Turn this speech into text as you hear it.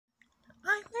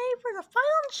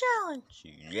challenge.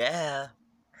 Yeah.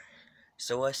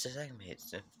 So what's the segment?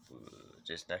 It's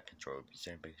just net control.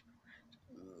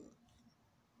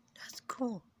 That's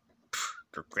cool.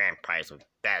 The grand prize was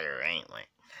better, anyway.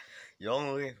 You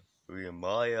only read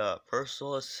my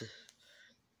personal assist.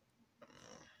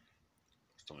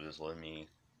 So just let me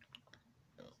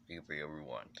give whatever you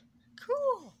want.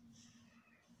 Cool.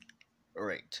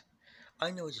 Alright.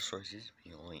 I know the choices,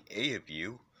 only 8 of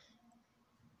you.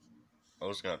 I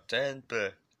was gonna have 10,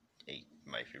 but 8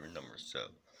 my favorite number, so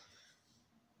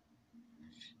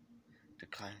the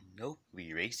kind of note will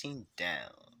be racing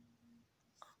down.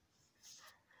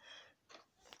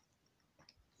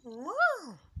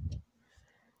 Whoa.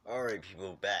 Alright,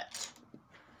 people, back.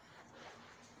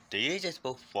 Did you just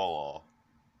both fall off?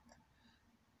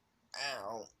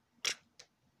 Ow.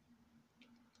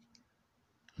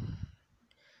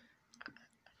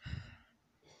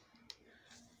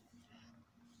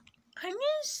 I'm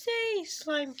gonna say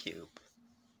slime cube.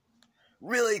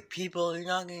 Really, people, you're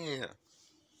not gonna.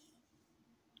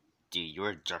 Dude, you're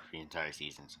a jerk for the entire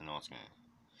season, so no one's gonna.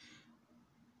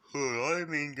 I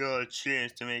haven't got a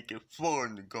chance to make it far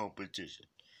in the competition.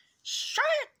 Shut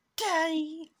it,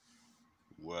 Daddy.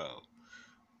 Wow.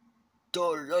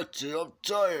 Daughter, that's it. I'm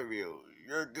tired of you.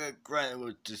 You're gonna cry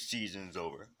when the season's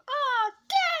over. Oh,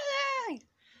 Daddy.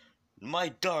 My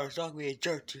daughter's not gonna be a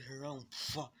jerk to her own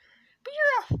fuck. But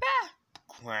you're a fat.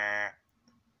 Quack.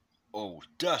 Oh,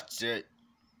 that's it.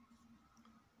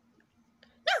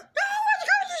 No, what's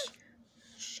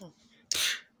going on?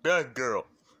 Bad girl.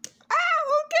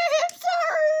 Oh, okay, I'm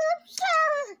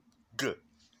sorry. Good.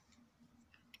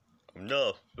 I'm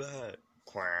not bad.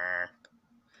 Quack.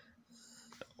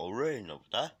 Already know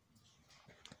that.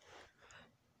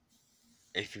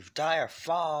 If you die or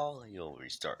fall, you'll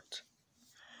restart.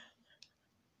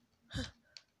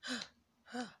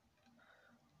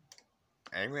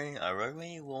 Anyway, I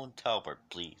really won't teleport,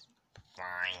 please.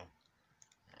 Fine.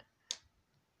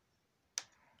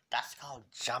 That's called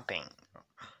jumping.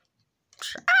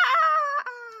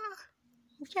 Ah!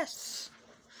 Yes.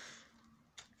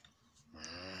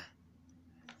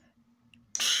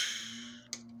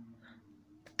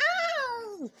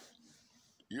 Ow!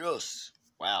 Yes.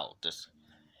 Wow, this.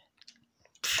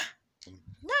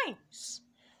 Nice.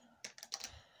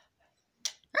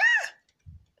 Ah!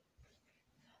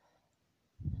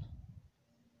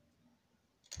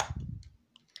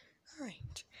 All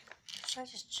right. Should I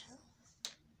just chill?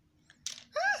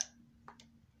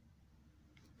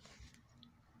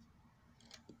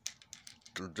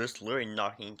 They're just literally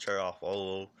knocking each other off all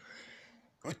over.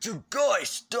 Would you guys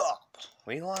stop?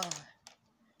 We want.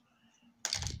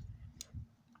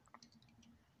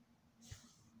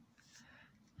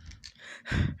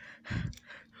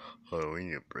 Oh, we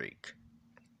need a break.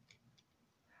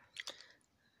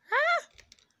 Ah!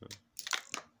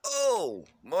 Oh,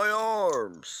 my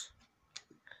arms.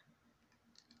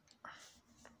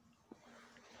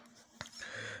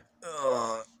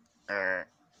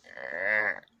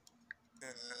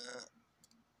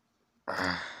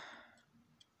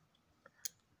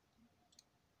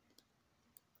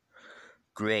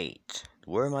 Great.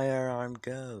 Where'd my arm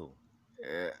go?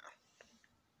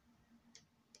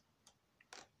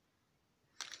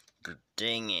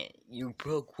 Dang it. You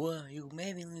broke one. You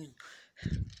made me lose.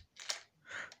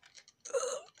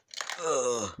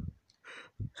 Oh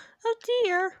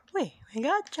dear. Wait, we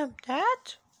got jumped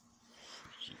at?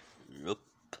 Yup.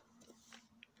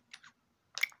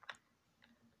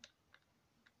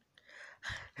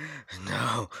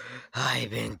 No, I've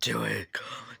been doing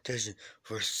competition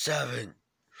for 7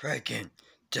 freaking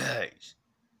days.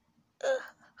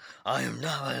 I am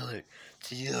not related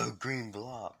to the little green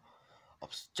blob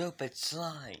of stupid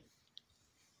slime.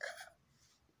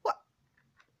 What?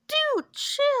 Dude,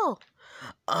 chill.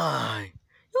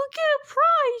 You'll get a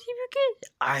prize if you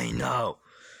get. I know.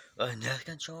 A net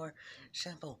controller,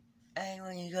 simple.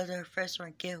 Anyone you go there first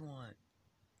one, get one.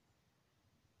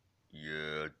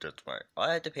 Yeah, that's right.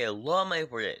 I had to pay a lot of money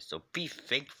for this, so be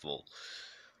thankful.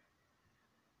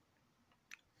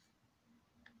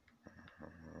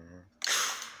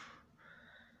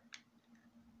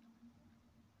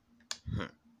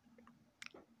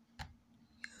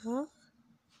 Huh?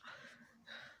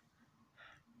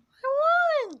 I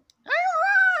won! I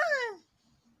won!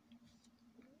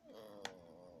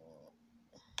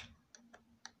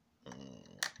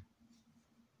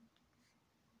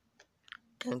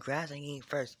 Congrats on getting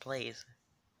first place.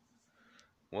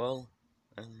 Well,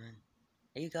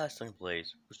 you got second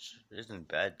place, which isn't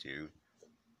bad, dude.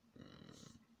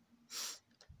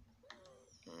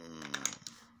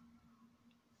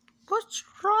 What's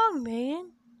wrong,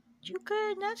 man? You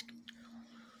good? That's.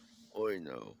 I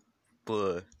know.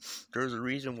 but there's a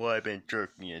reason why I've been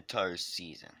jerking the entire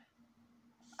season.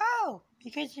 Oh,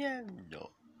 because you.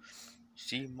 No.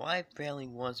 See, my family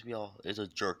wants to be all is a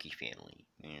jerky family,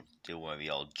 and they want to be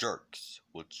all jerks,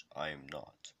 which I am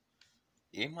not.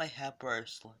 In my half brother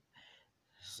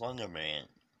Slender Man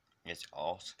is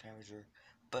also kind of a jerk,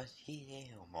 but he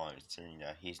ain't no monster,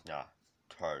 he's not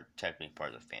technically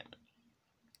part of the family.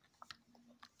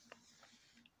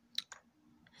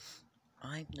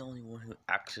 I'm the only one who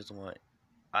actually what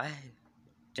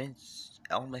since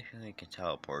all my family can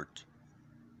teleport.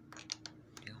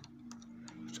 You know,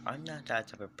 I'm not that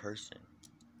type of person.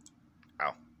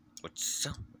 Ow. What's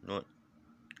up? What?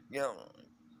 Yo.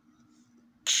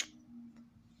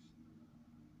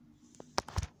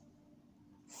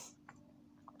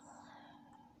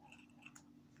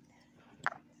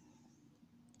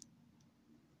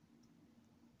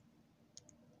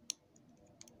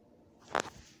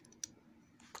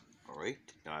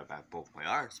 Alright, now I've got both my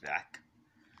arms back.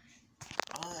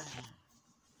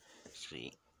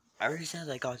 Sweet. Ever since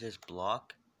I got this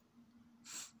block,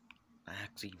 I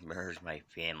actually merged my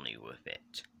family with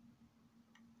it.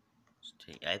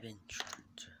 See, I've been trying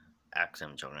to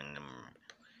actually joining them.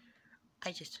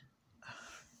 I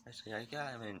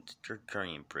got him in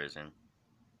currently in prison.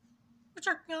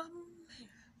 Except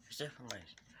for my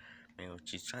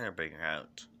she's trying to bring her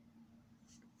out.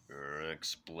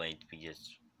 Explain to me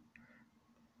just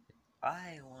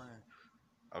I want.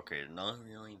 Okay, not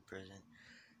really in prison.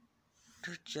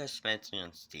 They're just mentally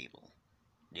unstable.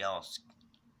 They all.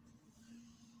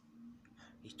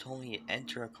 He told me to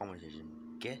enter a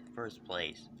competition, get first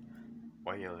place.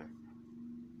 Why you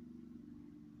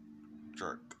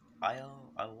jerk? I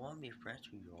want to be friends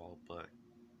with you all, but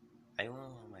I want to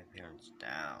let my parents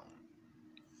down.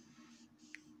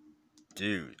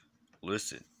 Dude,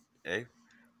 listen, eh?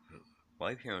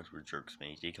 My parents were jerks,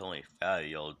 man. They called me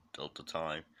fatty all the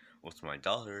time with my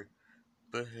daughter,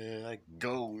 but I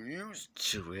go used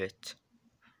to it.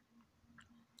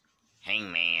 Hey,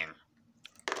 man.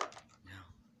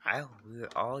 No, we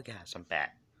all got some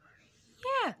back.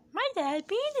 Yeah, my dad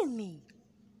beating me.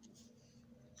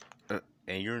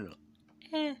 And you're not.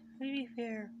 To be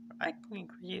fair, I can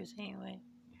produce anyway.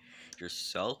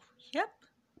 Yourself? Yep.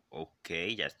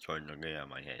 Okay, that's totally not gonna get out of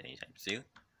my head anytime soon.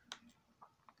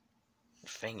 The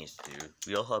thing is, dude,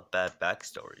 we all have bad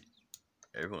backstories.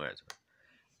 Everyone has.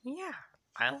 Yeah,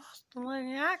 I lost the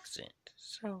living accent,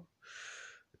 so.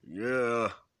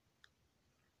 Yeah.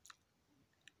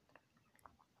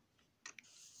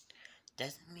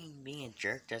 Doesn't mean being a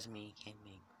jerk doesn't mean you can't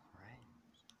make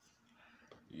friends.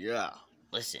 Yeah.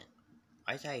 Listen,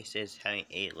 I thought he says having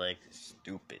 8 legs is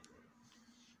stupid.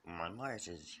 my mother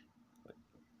says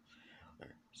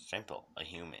simple, a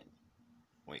human.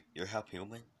 Wait, you're half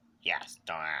human? Yes,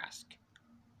 don't ask.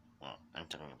 Well, I'm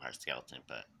talking about skeleton,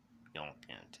 but you don't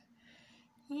get it.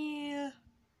 Yeah,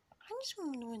 I just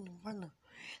want to win the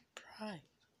prize.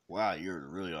 Wow, you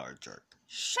really are a jerk.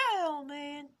 Shut up,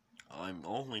 man. I'm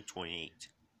only 28.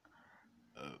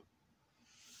 Oh.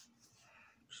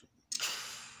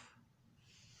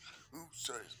 Who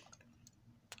says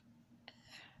that?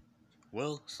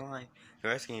 Well, Slime,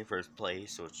 you're asking in first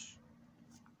place, which.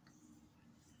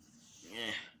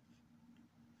 Yeah.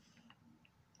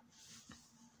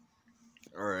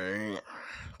 Alright.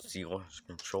 See what's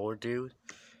controller, dude?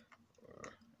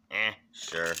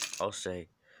 Sure. I'll say.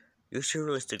 You should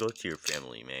really stick up to your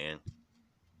family, man.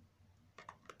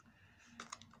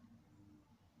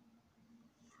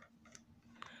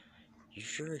 You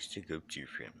should really stick up to your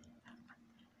family.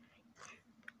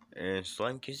 And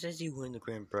Slime, says you win the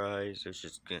grand prize, there's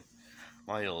just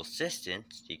my little assistant,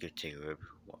 you could take whoever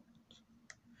you want.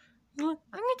 Look,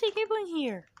 I'm gonna take everyone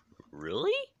here.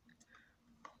 Really?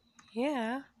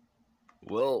 Yeah.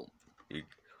 Well,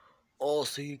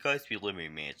 so you guys be living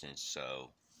in mansions,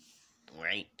 so.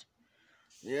 Right.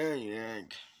 Yeah.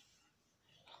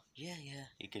 Yeah,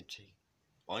 you could take.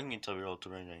 Well, I'm gonna tell you all to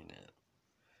right now.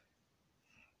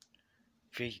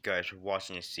 Thank you guys for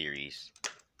watching this series.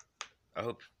 I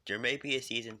hope there may be a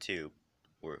season 2,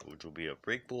 which will be a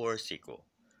prequel or a sequel.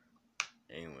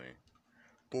 Anyway.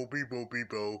 Bobby Bo.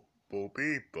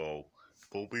 Bobby Bo.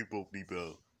 Bobby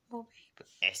Bo.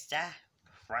 Is that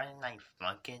Friday Night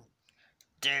Funkin'?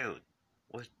 Dude,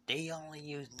 they only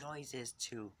use noises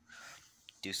to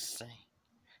sing.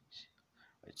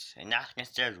 And not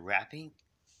instead of rapping?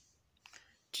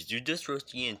 Did you just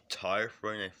roast the entire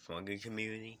Friday Night Funkin'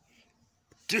 community?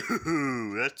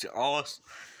 Dude, that's awesome.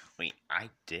 Wait, I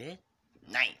did?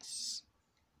 Nice.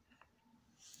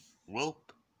 Well,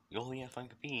 you only have fun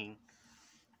competing.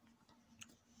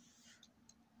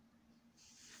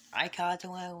 I caught the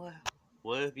one.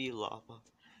 Would it be lava?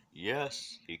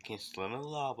 Yes, you can swim in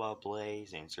lava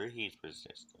blaze and are heat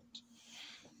resistant.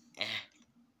 Eh,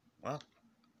 well,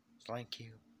 thank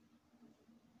you.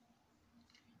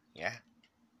 Yeah,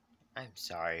 I'm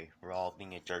sorry for all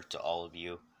being a jerk to all of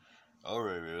you.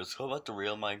 Alright, let's go about the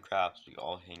real Minecraft. We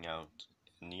all hang out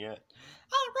in the end.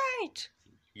 Alright!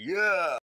 Yeah!